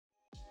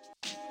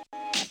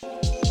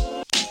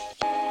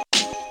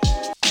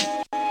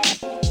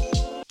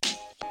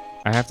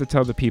I have to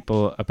tell the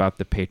people about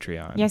the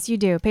Patreon. Yes, you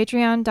do.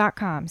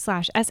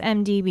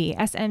 Patreon.com/SMDB.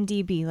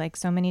 SMDB, like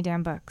so many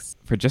damn books.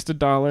 For just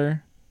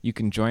 $1, you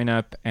can join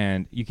up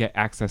and you get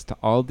access to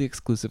all the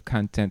exclusive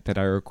content that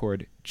I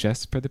record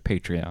just for the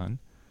Patreon.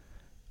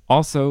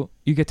 Also,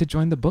 you get to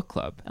join the book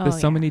club. The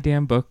So Many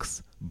Damn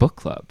Books book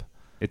club.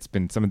 It's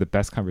been some of the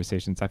best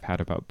conversations I've had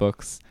about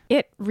books.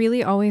 It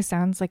really always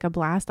sounds like a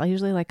blast. I'll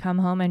usually come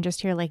home and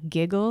just hear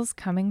giggles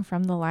coming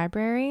from the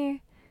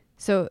library.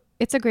 So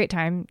it's a great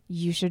time.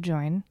 You should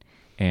join.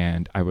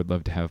 And I would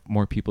love to have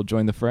more people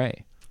join the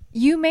fray.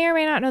 You may or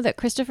may not know that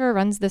Christopher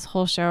runs this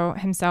whole show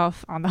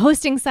himself on the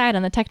hosting side,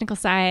 on the technical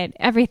side,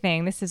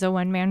 everything. This is a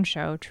one-man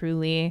show,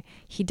 truly.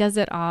 He does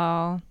it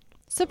all.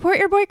 Support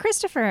your boy,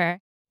 Christopher.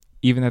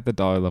 Even at the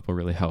dollar level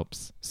really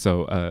helps.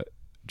 So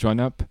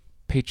join up.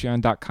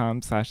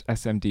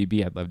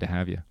 Patreon.com/SMDB. I'd love to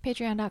have you.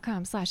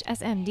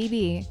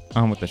 Patreon.com/SMDB.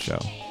 On with the show.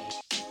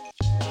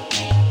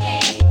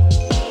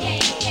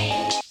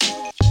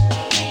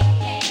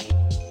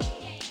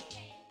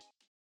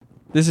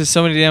 This is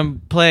So Many Damn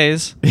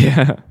Plays.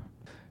 Yeah.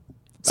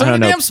 So many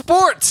damn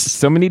sports.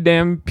 So many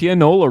damn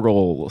pianola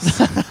rolls.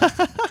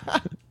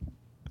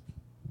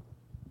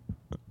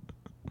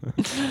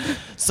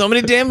 So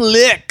many damn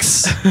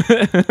licks.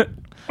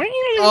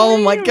 Oh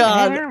my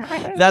God.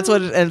 That's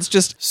what and it's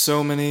just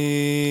so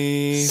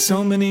many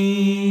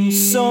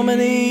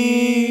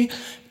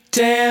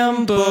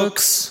damn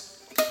books.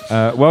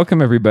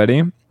 Welcome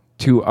everybody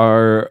to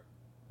our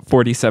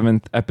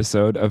 47th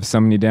episode of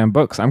So Many Damn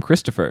Books. I'm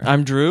Christopher.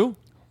 I'm Drew.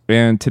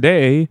 And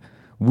today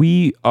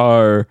we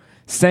are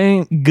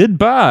saying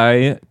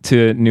goodbye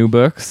to new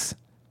books.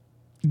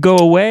 Go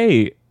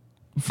away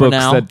For books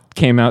now. that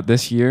came out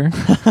this year.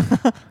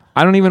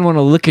 I don't even want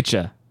to look at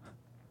you.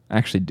 I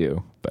actually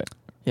do, but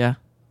Yeah,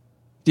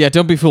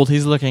 don't be fooled.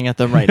 He's looking at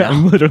them right now.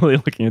 I'm literally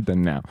looking at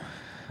them now.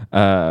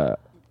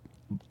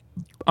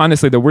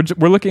 Honestly, though,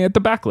 we're looking at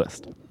the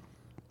backlist.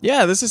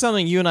 Yeah, this is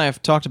something you and I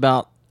have talked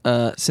about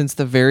since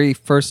the very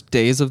first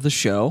days of the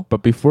show.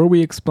 But before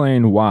we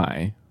explain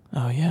why,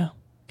 Oh, yeah.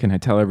 can I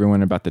tell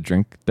everyone about the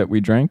drink that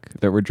we're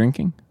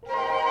drinking?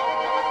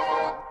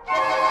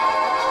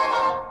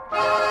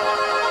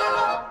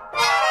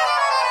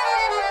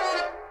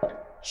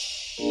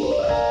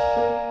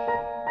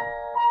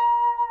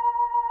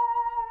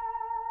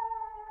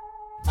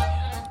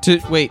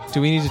 Wait,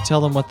 do we need to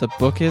tell them what the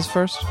book is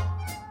first?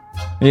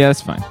 Yeah,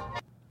 that's fine.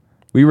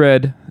 We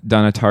read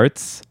Donna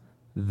Tartt's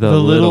The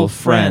Little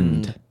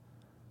Friend.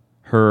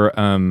 Her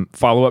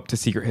follow-up to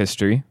Secret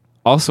History.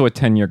 Also a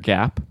 10-year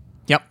gap.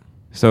 Yep.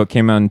 So it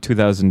came out in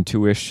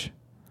 2002-ish.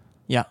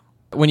 Yeah.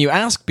 When you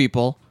ask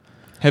people,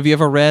 have you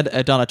ever read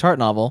a Donna Tartt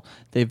novel,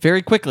 they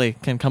very quickly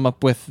can come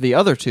up with the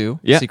other two,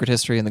 Yeah. Secret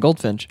History and The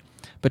Goldfinch.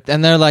 But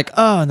then they're like,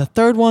 oh, and the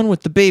third one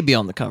with the baby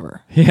on the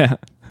cover. Yeah.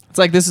 It's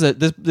like this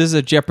is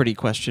a Jeopardy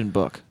question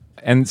book.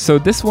 And so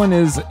this one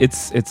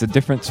it's a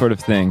different sort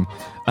of thing.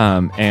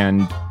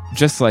 And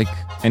just like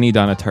any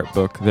Donna Tartt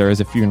book, there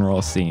is a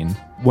funeral scene.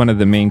 One of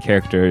the main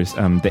characters,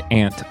 the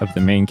aunt of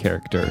the main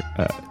character,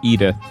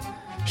 Edith,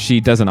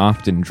 she doesn't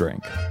often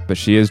drink, but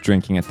she is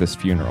drinking at this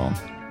funeral.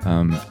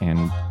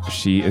 And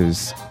she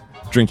is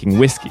drinking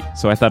whiskey.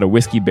 So I thought a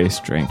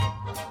whiskey-based drink.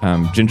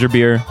 Ginger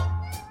beer,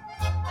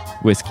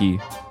 whiskey,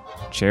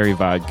 cherry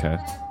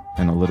vodka,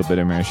 and a little bit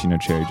of maraschino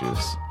cherry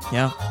juice.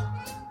 Yeah.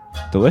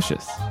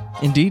 Delicious.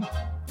 Indeed.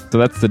 So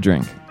that's the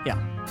drink. Yeah.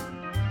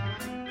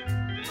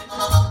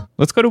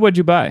 Let's go to What'd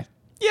You Buy?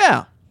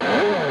 Yeah.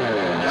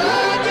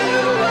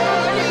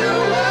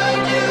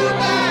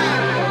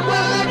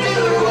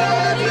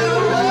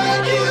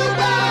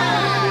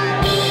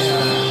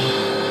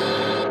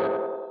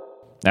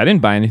 I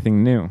didn't buy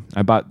anything new.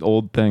 I bought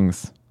old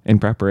things in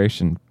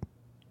preparation,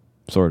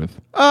 sort of.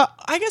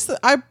 I guess that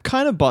I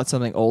kind of bought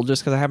something old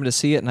just because I happened to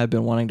see it and I've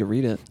been wanting to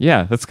read it.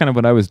 Yeah, that's kind of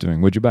what I was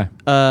doing. What'd you buy?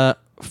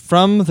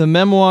 From the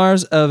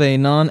Memoirs of a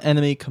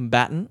Non-Enemy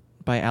Combatant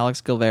by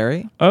Alex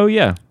Gilvary. Oh,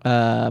 yeah.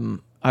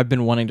 I've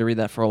been wanting to read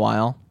that for a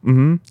while.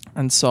 Mm-hmm.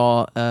 And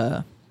saw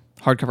a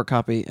hardcover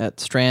copy at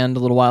Strand a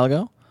little while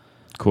ago.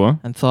 Cool.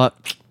 And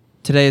thought,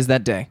 today is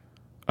that day.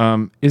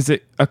 Is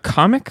it a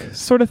comic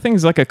sort of thing?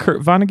 Is it like a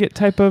Kurt Vonnegut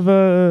type of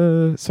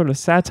sort of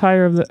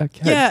satire of the?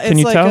 Yeah, can it's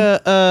you like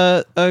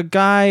tell? a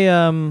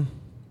guy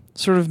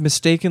sort of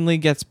mistakenly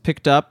gets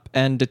picked up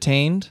and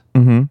detained,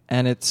 Mm-hmm.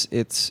 and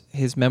it's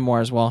his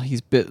memoirs while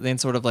he's in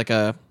sort of like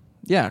a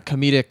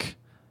comedic.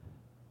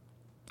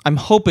 I'm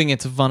hoping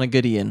it's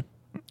Vonnegutian.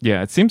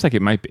 Yeah, it seems like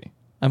it might be,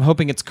 I'm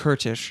hoping it's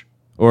Kurtish.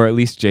 or at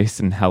least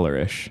Jason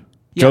Hellerish.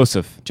 Yeah.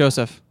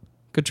 Joseph.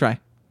 Good try.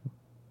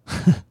 Do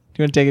you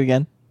want to take it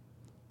again?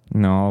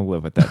 No, I'll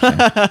live with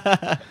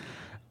that.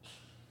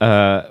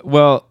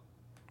 Well,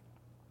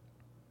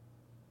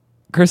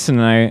 Kristen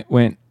and I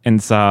went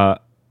and saw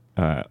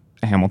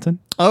Hamilton.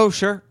 Oh,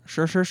 sure.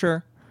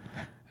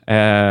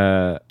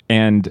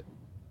 And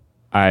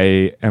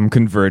I am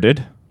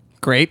converted.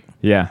 Great.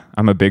 Yeah,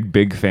 I'm a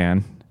big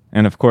fan.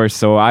 And of course,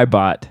 so I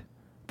bought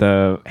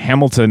the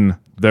Hamilton,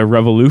 the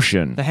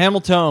Revolution. The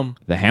Hamiltome.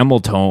 The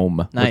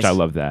Hamiltome, Nice. which I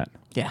love that.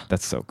 Yeah.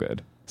 That's so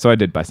good. So I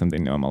did buy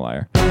something new. I'm a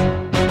liar.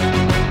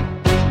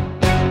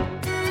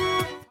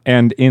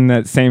 And in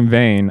that same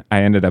vein,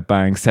 I ended up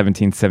buying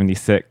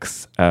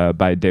 1776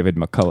 by David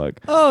McCullough.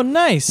 Oh,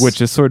 nice.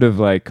 Which is sort of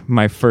like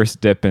my first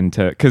dip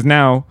into... Because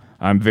now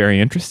I'm very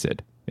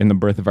interested in the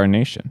birth of our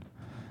nation.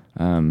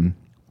 And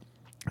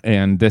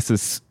this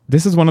is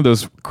one of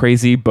those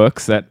crazy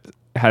books that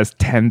has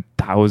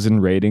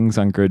 10,000 ratings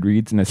on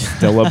Goodreads and is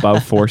still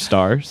above 4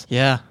 stars.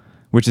 Yeah.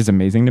 Which is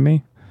amazing to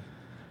me.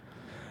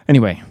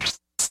 Anyway...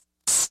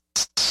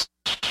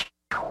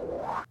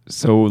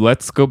 So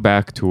let's go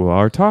back to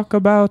our talk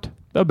about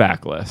the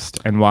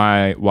Backlist and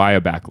why a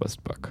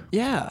Backlist book.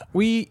 Yeah,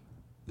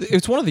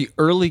 it's one of the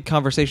early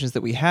conversations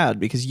that we had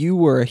because you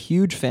were a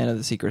huge fan of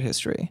The Secret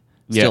History.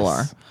 Still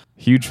are.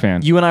 Huge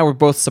fan. You and I were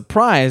both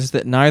surprised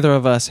that neither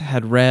of us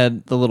had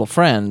read The Little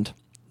Friend,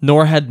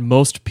 nor had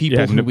most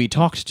people who we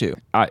talked to.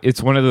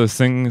 It's one of those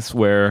things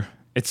where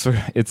it's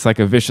like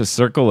a vicious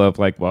circle of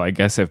like, well, I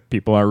guess if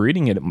people are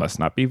reading it, it must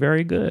not be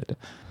very good.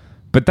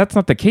 But that's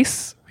not the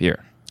case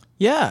here.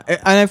 Yeah,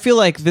 and I feel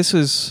like this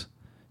is,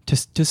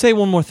 to say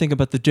one more thing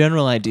about the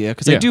general idea,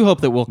 because I do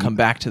hope that we'll come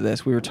back to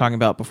this. We were talking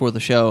about before the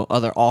show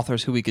other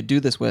authors who we could do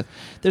this with.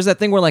 There's that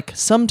thing where like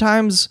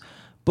sometimes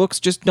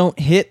books just don't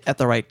hit at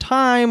the right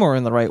time or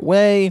in the right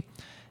way,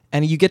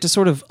 and you get to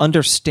sort of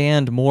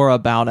understand more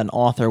about an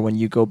author when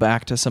you go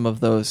back to some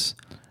of those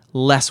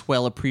less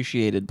well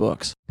appreciated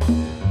books.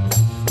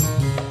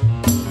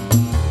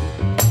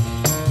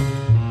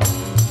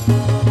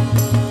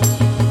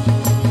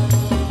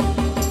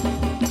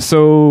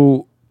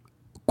 So,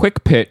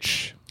 quick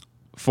pitch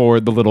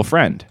for The Little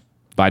Friend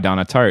by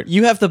Donna Tartt.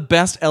 You have the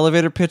best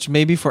elevator pitch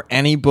maybe for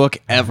any book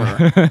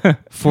ever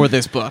for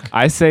this book.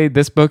 I say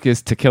this book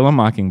is To Kill a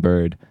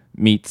Mockingbird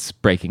meets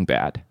Breaking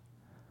Bad.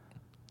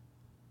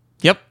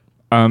 Yep.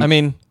 And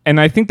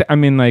I think that,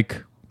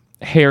 like,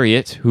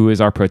 Harriet, who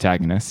is our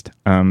protagonist,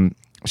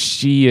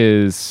 she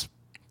is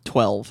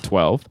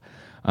 12.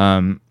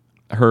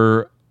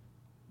 Her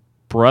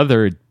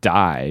brother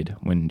died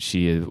when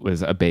she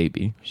was a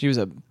baby. She was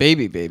a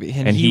baby,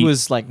 and he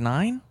was like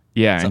 9.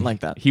 Yeah, something like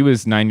that. He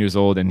was 9 years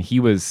old, and he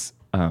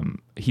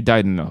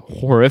died in a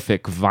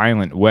horrific,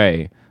 violent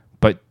way,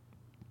 but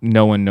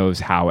no one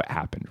knows how it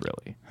happened,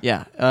 really.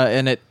 Yeah,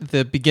 and at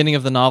the beginning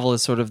of the novel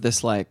is sort of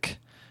this like,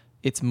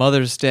 it's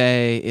Mother's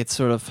Day. It's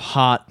sort of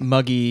hot,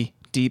 muggy,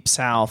 deep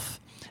South,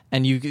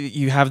 and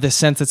you have this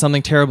sense that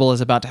something terrible is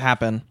about to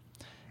happen.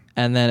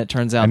 And then it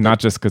turns out... And not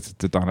just because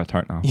it's a Donna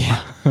Tartt novel.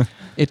 Yeah.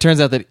 It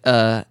turns out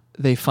that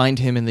they find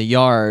him in the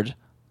yard,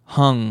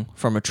 hung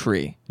from a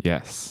tree.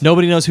 Yes.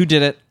 Nobody knows who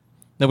did it.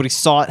 Nobody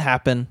saw it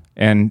happen.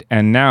 And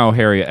now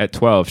Harriet, at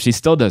 12, she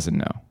still doesn't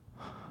know.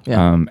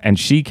 Yeah. And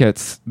she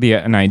gets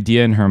an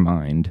idea in her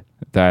mind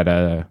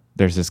that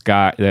there's this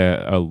guy,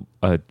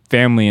 a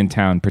family in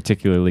town,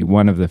 particularly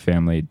one of the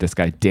family, this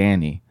guy,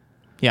 Danny.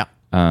 Yeah.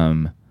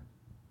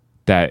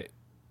 That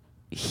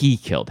he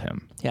killed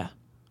him. Yeah.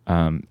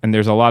 And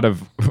there's a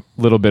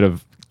little bit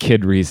of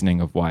kid reasoning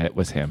of why it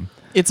was him.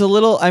 It's a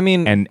little, and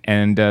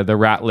the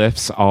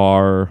Ratliffs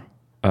are,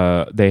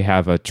 they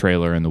have a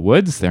trailer in the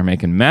woods. They're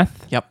making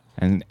meth. Yep.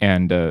 And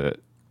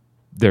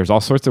there's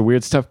all sorts of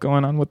weird stuff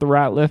going on with the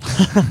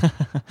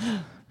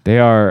Ratliffs. They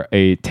are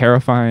a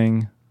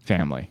terrifying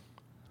family.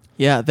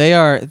 Yeah, they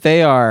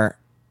are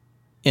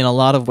in a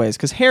lot of ways.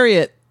 Because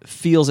Harriet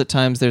feels at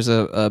times there's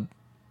a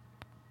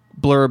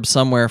blurb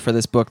somewhere for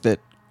this book that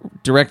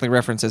directly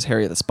references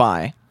Harriet the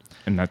Spy.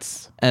 And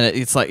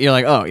it's like, you're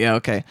like, oh, yeah,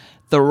 okay.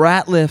 The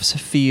Ratliffs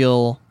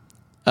feel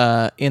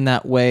in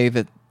that way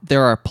that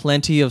there are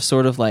plenty of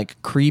sort of like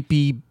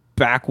creepy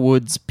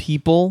backwoods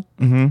people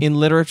in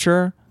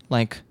literature,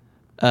 like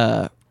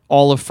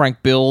all of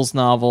Frank Bill's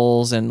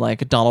novels and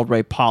like Donald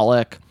Ray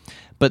Pollock.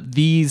 But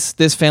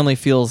this family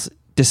feels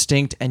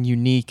distinct and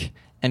unique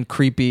and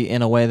creepy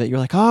in a way that you're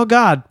like, oh,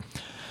 God.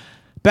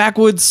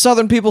 Backwoods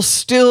Southern people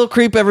still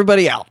creep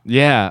everybody out.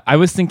 Yeah, I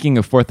was thinking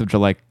of 4th of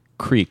July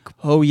Creek.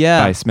 Oh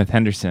yeah, by Smith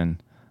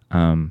Henderson,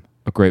 a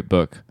great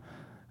book.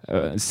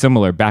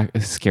 Similar,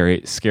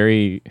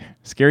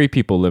 scary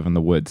people live in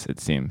the woods. It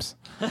seems.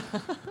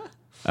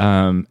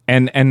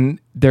 And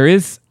there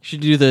is. Should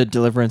do the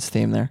Deliverance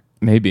theme there.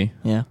 Maybe.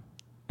 Yeah.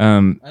 I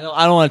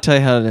don't want to tell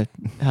you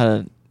how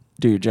to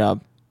do your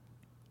job.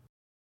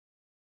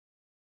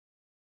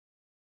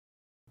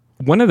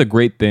 One of the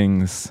great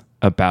things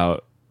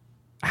about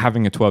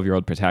having a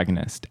 12-year-old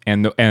protagonist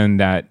and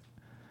that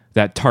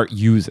Tartt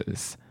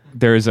uses.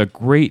 There's a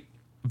great,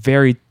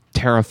 very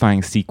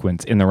terrifying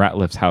sequence in the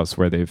Ratliff's house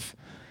where they've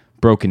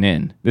broken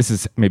in. This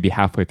is maybe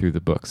halfway through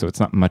the book, so it's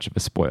not much of a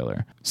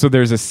spoiler. So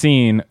there's a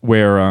scene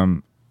where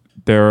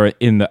they're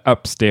in the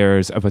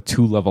upstairs of a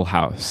 2-level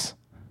house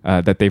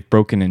that they've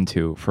broken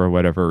into for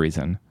whatever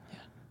reason.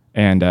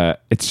 And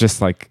it's just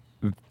like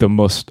the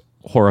most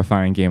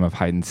horrifying game of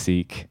hide and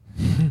seek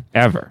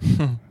ever.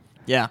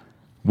 Yeah.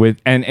 With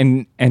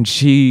and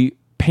she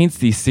paints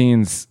these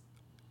scenes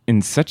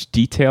in such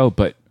detail,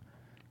 but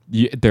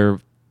they're,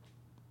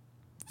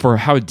 for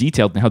how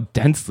detailed and how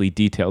densely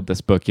detailed this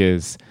book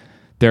is,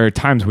 there are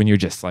times when you're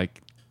just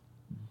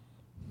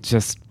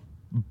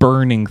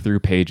burning through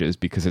pages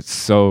because it's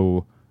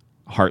so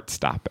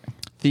heart-stopping.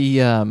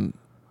 The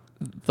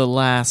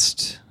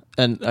last,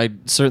 and I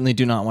certainly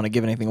do not want to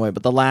give anything away,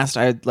 but the last,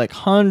 I had like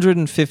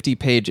 150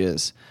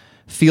 pages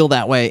feel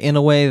that way, in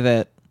a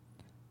way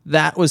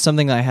that was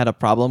something I had a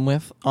problem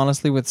with,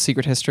 honestly, with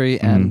Secret History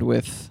and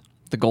with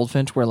the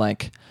Goldfinch, where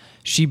like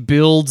she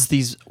builds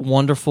these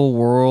wonderful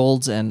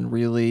worlds and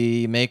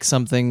really makes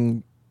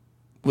something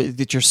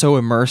that you're so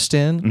immersed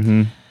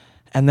in.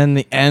 And then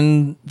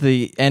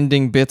the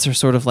ending bits are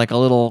sort of like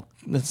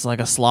it's like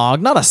a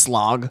slog, not a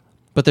slog,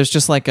 but there's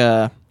just like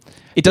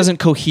it doesn't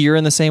cohere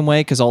in the same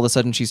way, because all of a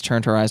sudden she's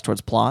turned her eyes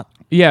towards plot.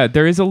 Yeah,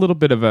 there is a little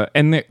bit of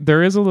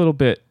there is a little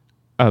bit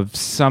of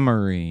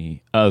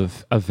summary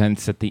of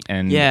events at the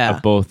end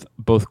of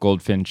both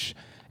Goldfinch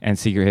and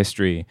Secret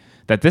History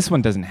that this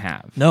one doesn't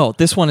have. No,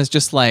 this one is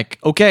just like,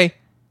 okay,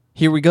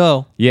 here we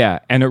go. Yeah,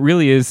 and it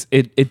really is.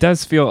 It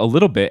does feel a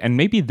little bit, and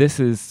maybe this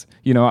is,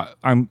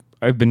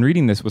 I've been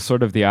reading this with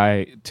sort of the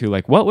eye to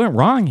like, what went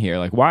wrong here?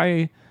 Like,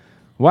 why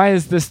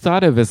is this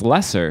thought of as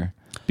lesser?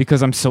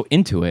 Because I'm so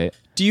into it.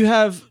 Do you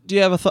have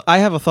a thought? I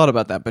have a thought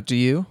about that, but do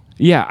you?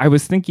 Yeah, I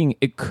was thinking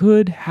it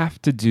could have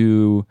to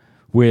do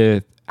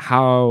with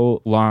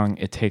how long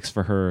it takes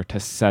for her to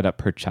set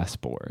up her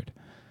chessboard.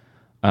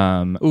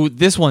 Ooh,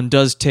 this one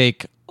does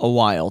take a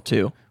while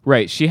too.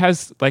 Right, she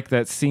has like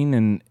that scene,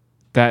 and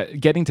that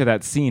getting to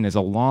that scene is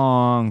a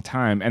long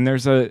time, and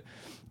there's a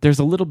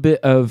little bit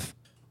of,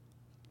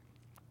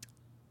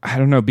 I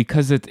don't know,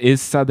 because it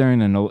is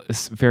Southern and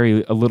it's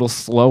a little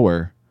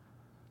slower.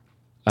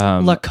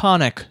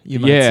 Laconic, you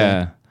might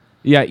say.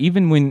 Yeah,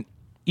 even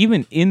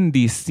in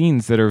these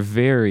scenes that are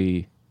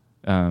very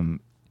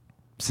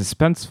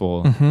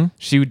suspenseful,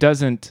 she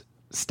doesn't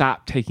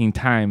stop taking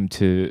time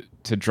to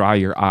draw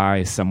your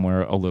eye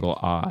somewhere a little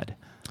odd.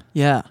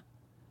 Yeah.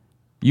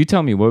 You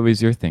tell me, what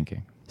was your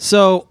thinking?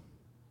 So,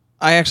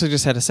 I actually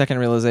just had a second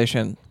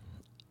realization.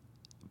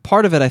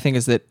 Part of it, I think,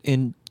 is that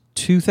in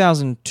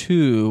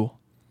 2002,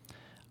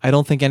 I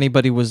don't think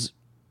anybody was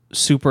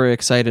super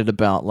excited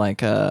about like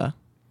To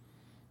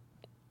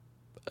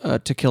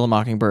Kill a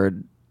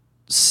Mockingbird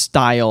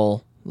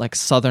style, like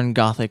Southern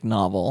Gothic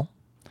novel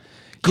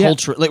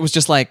culture. It was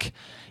just like,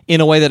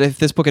 in a way that if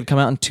this book had come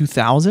out in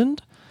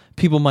 2000,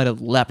 people might have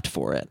leapt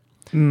for it.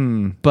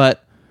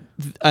 But,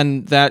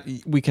 and that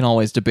we can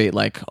always debate,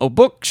 like, a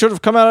book should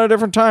have come out at a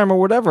different time or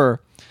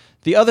whatever.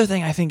 The other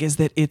thing I think is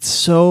that it's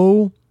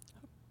so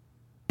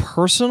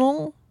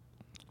personal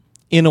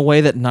in a way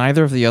that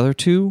neither of the other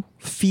two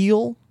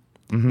feel.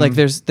 Like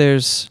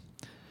there's,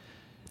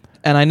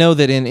 and I know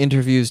that in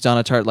interviews,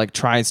 Donna Tartt like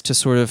tries to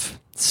sort of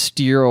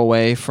steer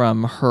away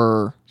from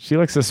her. She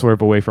likes to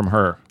swerve away from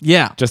her.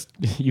 Yeah.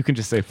 You can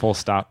just say full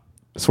stop,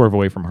 swerve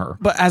away from her.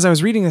 But as I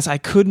was reading this, I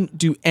couldn't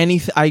do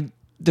anything.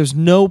 There's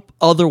no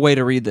other way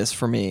to read this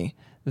for me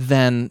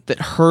than that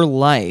her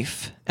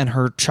life and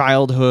her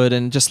childhood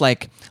and just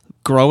like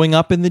growing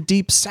up in the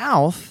Deep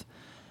South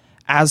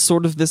as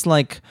sort of this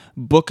like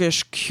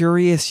bookish,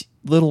 curious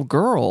little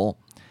girl.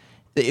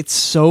 It's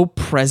so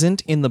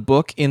present in the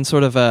book in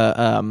sort of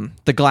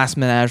the Glass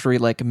Menagerie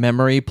like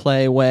memory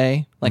play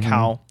way, like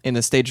how in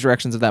the stage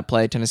directions of that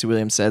play, Tennessee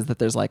Williams says that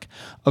there's like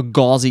a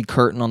gauzy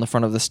curtain on the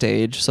front of the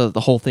stage so that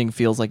the whole thing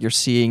feels like you're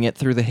seeing it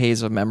through the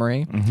haze of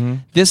memory.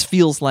 This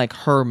feels like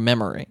her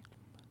memory.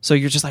 So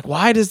you're just like,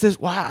 why do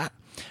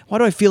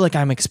I feel like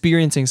I'm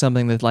experiencing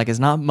something that like is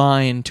not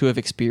mine to have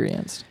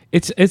experienced?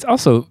 It's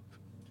also,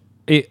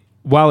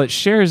 while it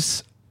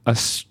shares a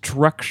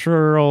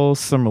structural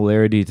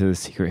similarity to The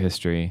Secret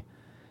History,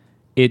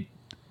 it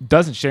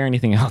doesn't share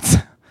anything else.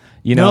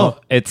 No.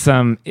 It's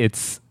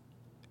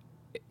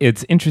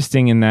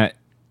interesting in that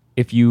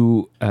if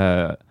you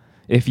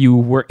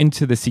were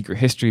into The Secret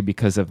History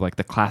because of like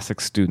the classic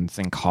students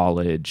in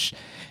college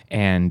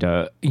and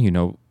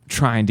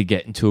trying to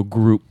get into a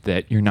group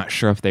that you're not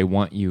sure if they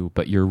want you,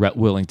 but you're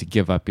willing to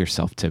give up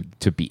yourself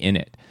to be in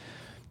it.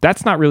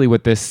 That's not really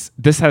what this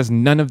has.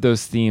 None of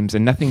those themes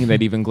and nothing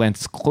that even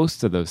glances close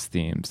to those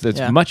themes.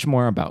 It's much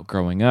more about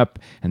growing up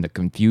and the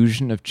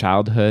confusion of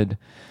childhood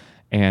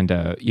and,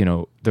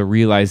 the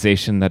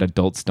realization that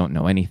adults don't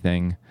know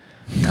anything.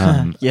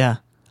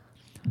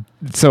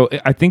 So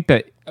I think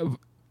that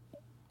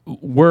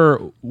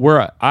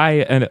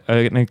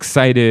an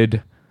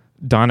excited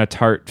Donna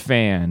Tartt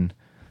fan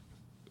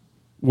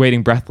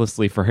waiting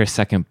breathlessly for her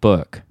second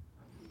book.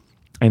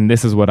 And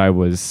this is what I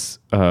was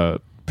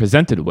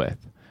presented with.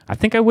 I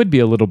think I would be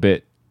a little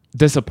bit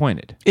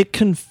disappointed. It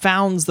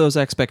confounds those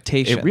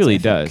expectations. It really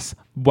does.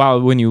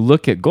 While when you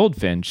look at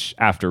Goldfinch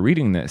after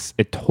reading this,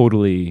 it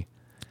totally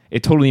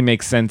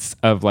makes sense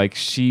of like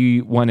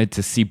she wanted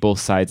to see both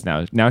sides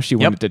now. Now she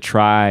wanted to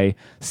try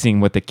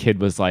seeing what the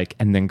kid was like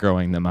and then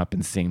growing them up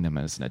and seeing them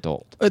as an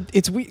adult.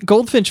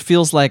 Goldfinch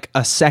feels like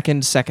a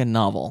second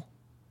novel.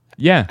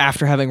 Yeah.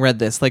 After having read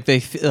this, like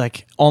they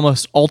like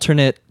almost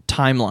alternate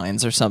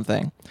timelines or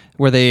something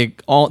where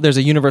there's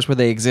a universe where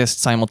they exist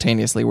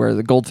simultaneously, where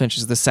the Goldfinch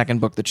is the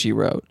second book that she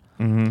wrote.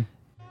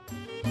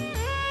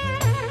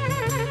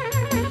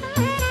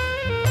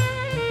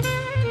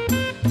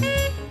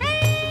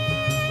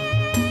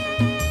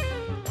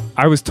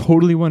 I was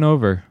totally won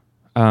over.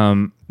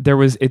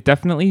 It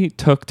definitely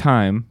took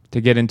time to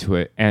get into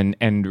it and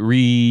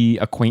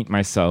reacquaint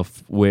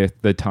myself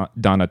with the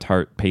Donna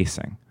Tartt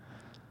pacing.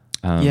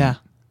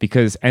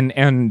 Because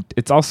and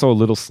it's also a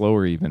little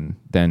slower even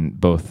than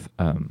both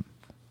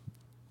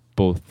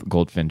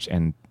Goldfinch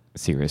and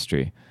Secret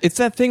History. It's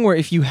that thing where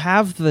if you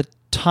have the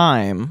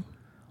time,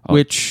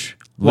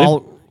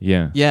 while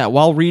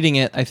reading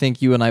it, I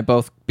think you and I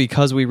both,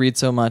 because we read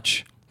so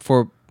much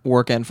for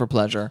work and for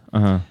pleasure,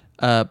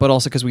 but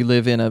also because we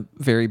live in a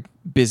very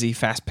busy,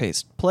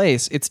 fast-paced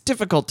place, it's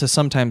difficult to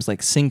sometimes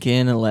like sink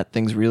in and let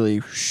things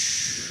really.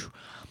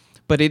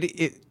 But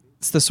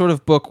it's the sort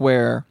of book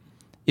where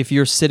if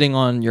you're sitting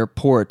on your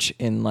porch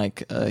in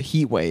like a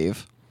heat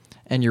wave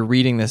and you're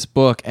reading this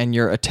book and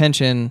your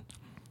attention,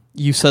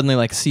 you suddenly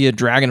like see a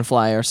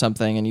dragonfly or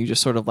something and you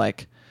just sort of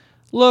like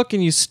look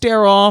and you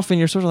stare off and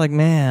you're sort of like,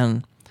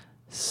 man,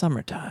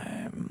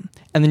 summertime.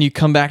 And then you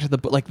come back to the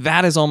book. Like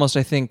that is almost,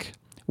 I think,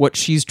 what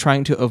she's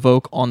trying to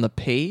evoke on the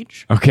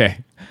page.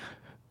 Okay.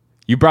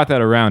 You brought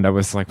that around. I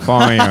was like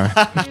following her.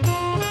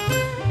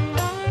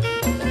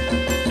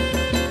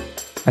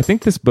 I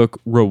think this book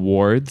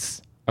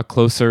rewards a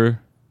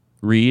closer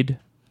read,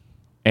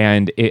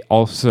 and it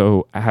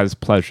also has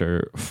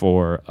pleasure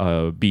for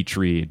a beach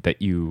read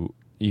that you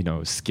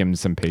skimmed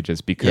some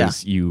pages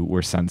because you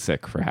were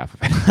sunsick for half of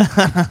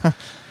it.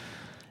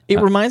 It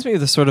reminds me of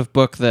the sort of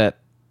book that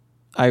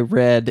I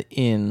read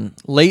in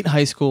late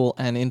high school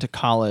and into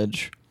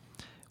college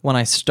when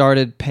I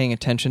started paying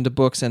attention to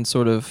books and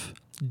sort of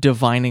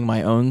divining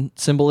my own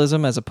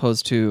symbolism as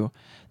opposed to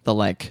the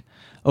like,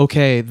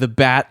 okay, the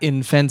bat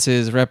in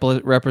Fences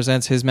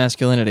represents his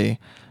masculinity.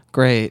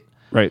 Great.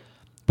 Right.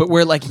 But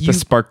where like the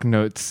Spark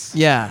Notes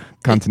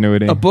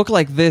continuity. A book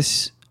like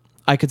this,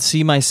 I could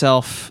see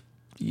myself,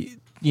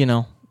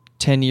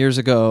 10 years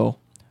ago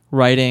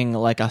writing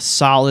like a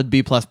solid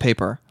B+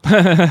 paper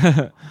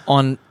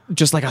on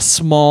just like a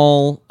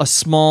small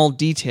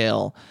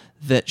detail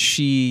that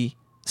she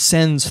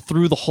sends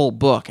through the whole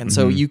book. And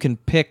so you can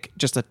pick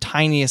just the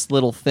tiniest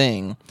little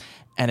thing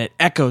and it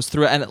echoes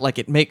through and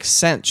it makes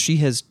sense. She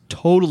has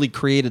totally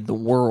created the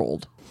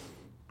world.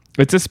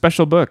 It's a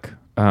special book.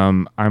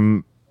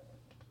 I'm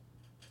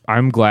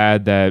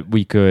glad that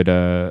we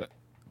could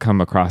come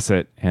across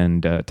it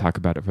and talk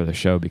about it for the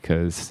show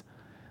because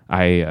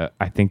I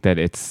think that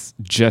it's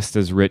just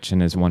as rich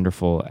and as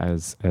wonderful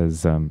as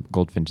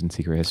Goldfinch and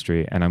Secret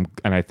History, and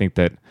I think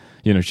that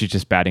she's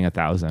just batting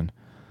 1,000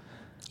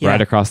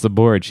 right across the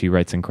board. She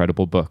writes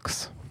incredible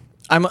books.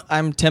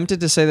 I'm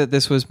tempted to say that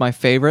this was my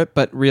favorite,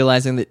 but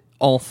realizing that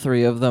all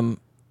three of them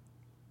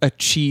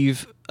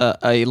achieve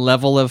a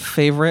level of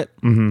favorite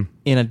in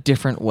a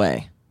different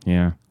way.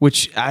 Yeah,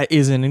 which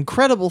is an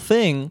incredible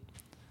thing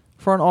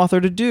for an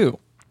author to do.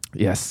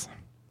 Yes,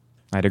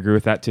 I'd agree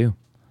with that too.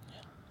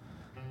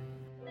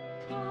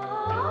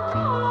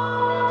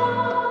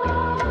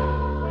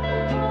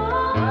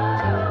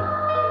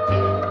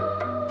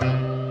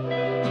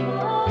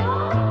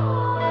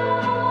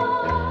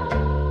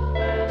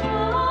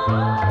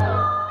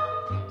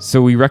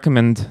 So we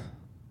recommend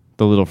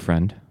The Little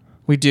Friend.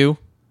 We do.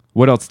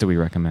 What else do we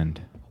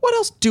recommend? What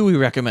else do we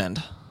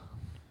recommend?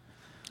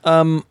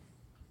 I've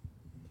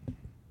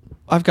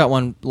got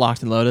one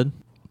locked and loaded.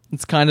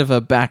 It's kind of a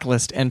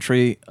backlist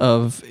entry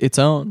of its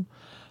own.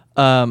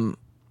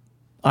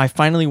 I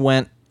finally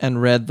went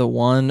and read the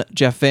one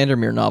Jeff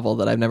Vandermeer novel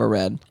that I've never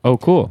read. Oh,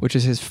 cool. Which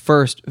is his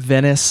first,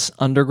 Venice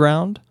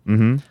Underground.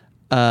 Mm-hmm.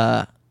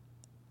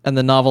 And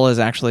the novel is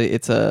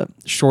it's a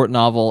short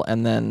novel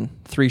and then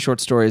 3 short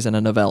stories and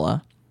a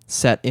novella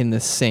set in the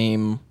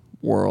same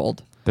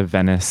world. The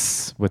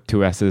Venice with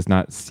 2 S's,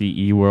 not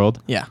CE world.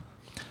 Yeah.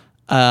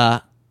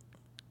 And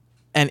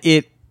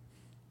it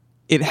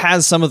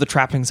has some of the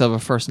trappings of a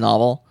first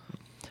novel,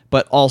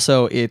 but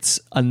also it's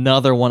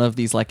another one of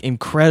these like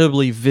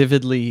incredibly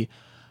vividly,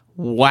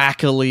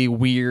 wackily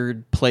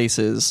weird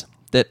places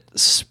that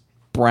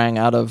sprang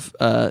out of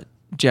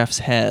Jeff's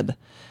head.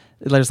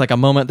 There's like a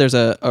moment, there's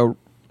a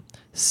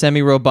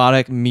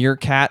semi-robotic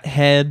meerkat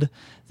head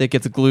that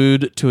gets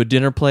glued to a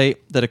dinner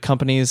plate that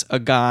accompanies a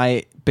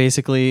guy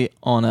basically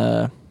on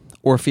a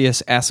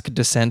Orpheus-esque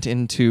descent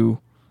into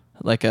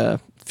like a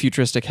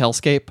futuristic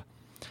hellscape.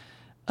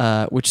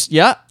 Which,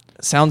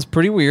 sounds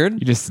pretty weird.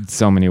 You just said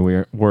so many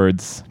weird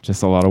words.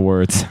 Just a lot of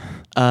words.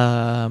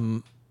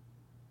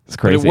 It's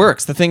crazy. But it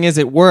works. The thing is,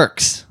 it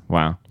works.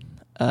 Wow.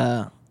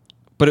 But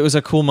it was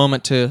a cool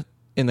moment in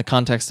the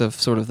context of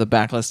sort of the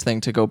backlist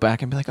thing, to go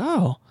back and be like,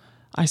 oh,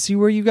 I see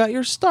where you got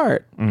your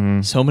start.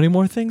 Mm-hmm. So many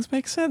more things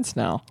make sense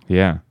now.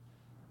 Yeah.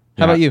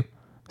 How about you?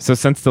 So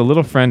since The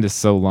Little Friend is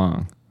so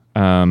long,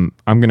 I'm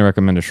going to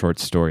recommend a short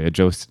story, a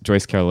Joyce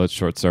Carol Oates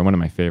short story, one of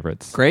my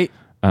favorites. Great.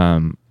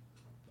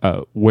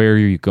 Where are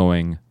you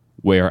going?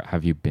 Where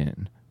have you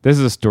been? This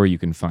is a story you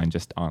can find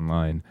just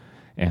online,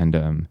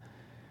 and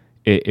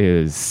it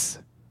is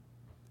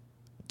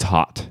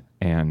taught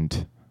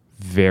and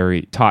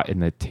very taught in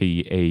the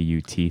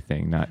TAUT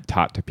thing, not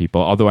taught to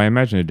people. Although I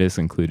imagine it is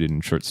included in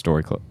short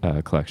story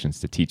collections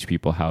to teach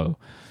people how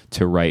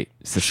to write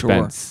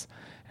suspense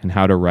and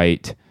how to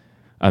write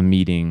a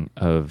meeting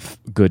of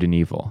good and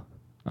evil.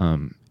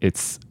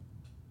 It's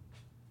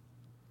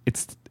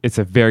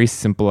a very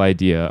simple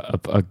idea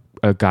of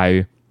a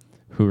guy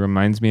who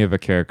reminds me of a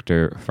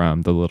character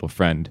from The Little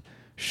Friend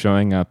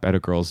showing up at a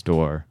girl's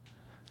door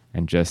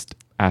and just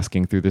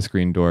asking through the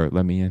screen door,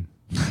 "Let me in."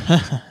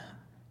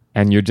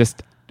 And you're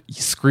just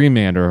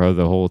screaming at her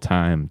the whole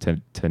time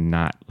to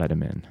not let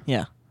him in.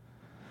 Yeah.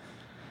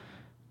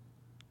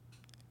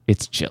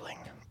 It's chilling.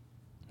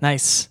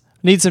 Nice.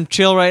 Need some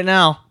chill right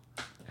now.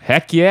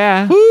 Heck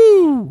yeah.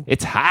 Woo!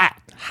 It's hot.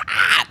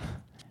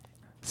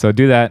 So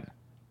do that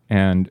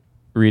and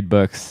read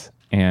books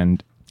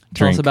and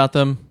Tell drink. us about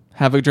them.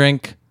 Have a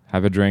drink.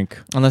 Have a drink.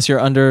 Unless you're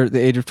under the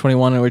age of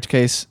 21, in which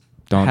case,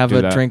 Don't have do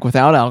a that. drink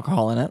without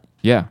alcohol in it.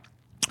 Yeah.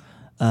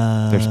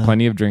 There's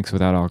plenty of drinks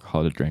without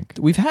alcohol to drink.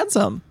 We've had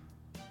some.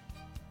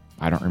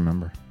 I don't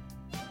remember.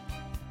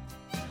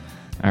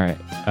 All right.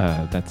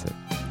 That's it.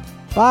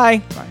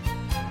 Bye. Bye.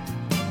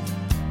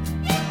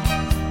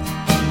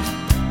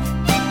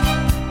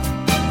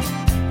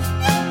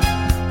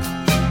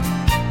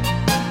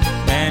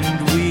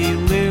 And we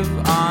live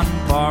on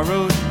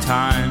borrowed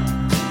time,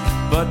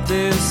 but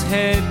this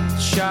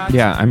headshot.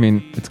 Yeah, I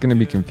mean, it's going to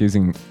be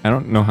confusing. I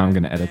don't know how I'm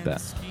going to edit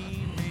that.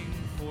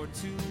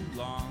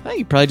 Hey,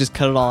 you probably just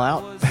cut it all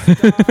out.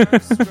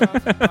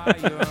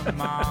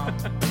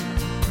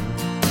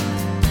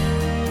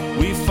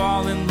 We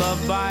fall in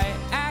love by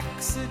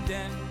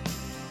accident,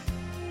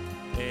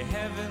 a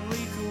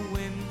heavenly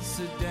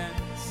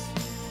coincidence.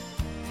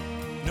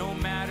 No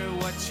matter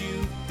what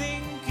you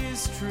think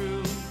is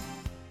true,